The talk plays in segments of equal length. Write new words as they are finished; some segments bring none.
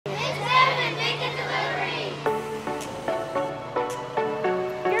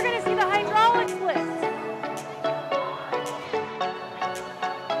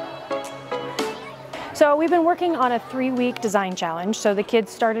we've been working on a 3-week design challenge. So the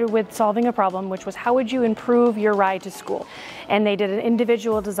kids started with solving a problem, which was how would you improve your ride to school? And they did an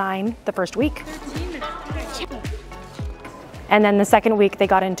individual design the first week. And then the second week they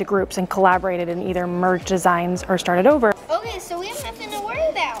got into groups and collaborated and either merged designs or started over. Okay, so we have nothing to worry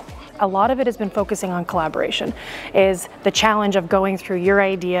about. A lot of it has been focusing on collaboration, is the challenge of going through your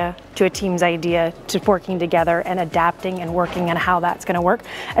idea to a team's idea to working together and adapting and working on how that's going to work,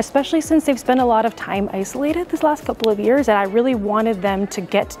 especially since they've spent a lot of time isolated this last couple of years, and I really wanted them to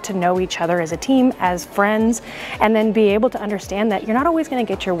get to know each other as a team, as friends, and then be able to understand that you're not always going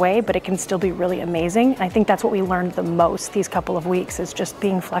to get your way, but it can still be really amazing. And I think that's what we learned the most these couple of weeks, is just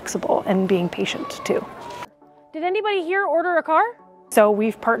being flexible and being patient too. Did anybody here order a car? So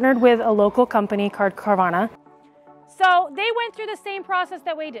we've partnered with a local company called Carvana. So they went through the same process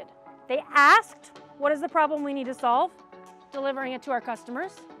that we did. They asked, what is the problem we need to solve? Delivering it to our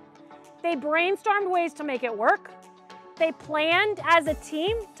customers. They brainstormed ways to make it work. They planned as a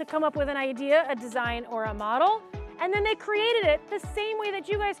team to come up with an idea, a design, or a model. And then they created it the same way that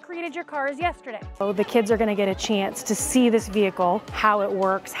you guys created your cars yesterday. So the kids are gonna get a chance to see this vehicle, how it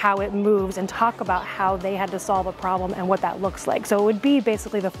works, how it moves, and talk about how they had to solve a problem and what that looks like. So it would be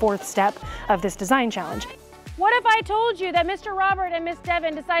basically the 4th step of this design challenge. What if I told you that Mr. Robert and Miss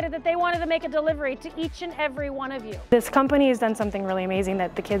Devin decided that they wanted to make a delivery to each and every one of you? This company has done something really amazing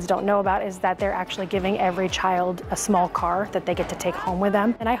that the kids don't know about, is that they're actually giving every child a small car that they get to take home with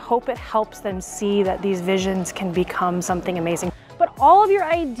them. And I hope it helps them see that these visions can become something amazing. But all of your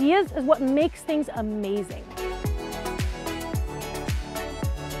ideas is what makes things amazing.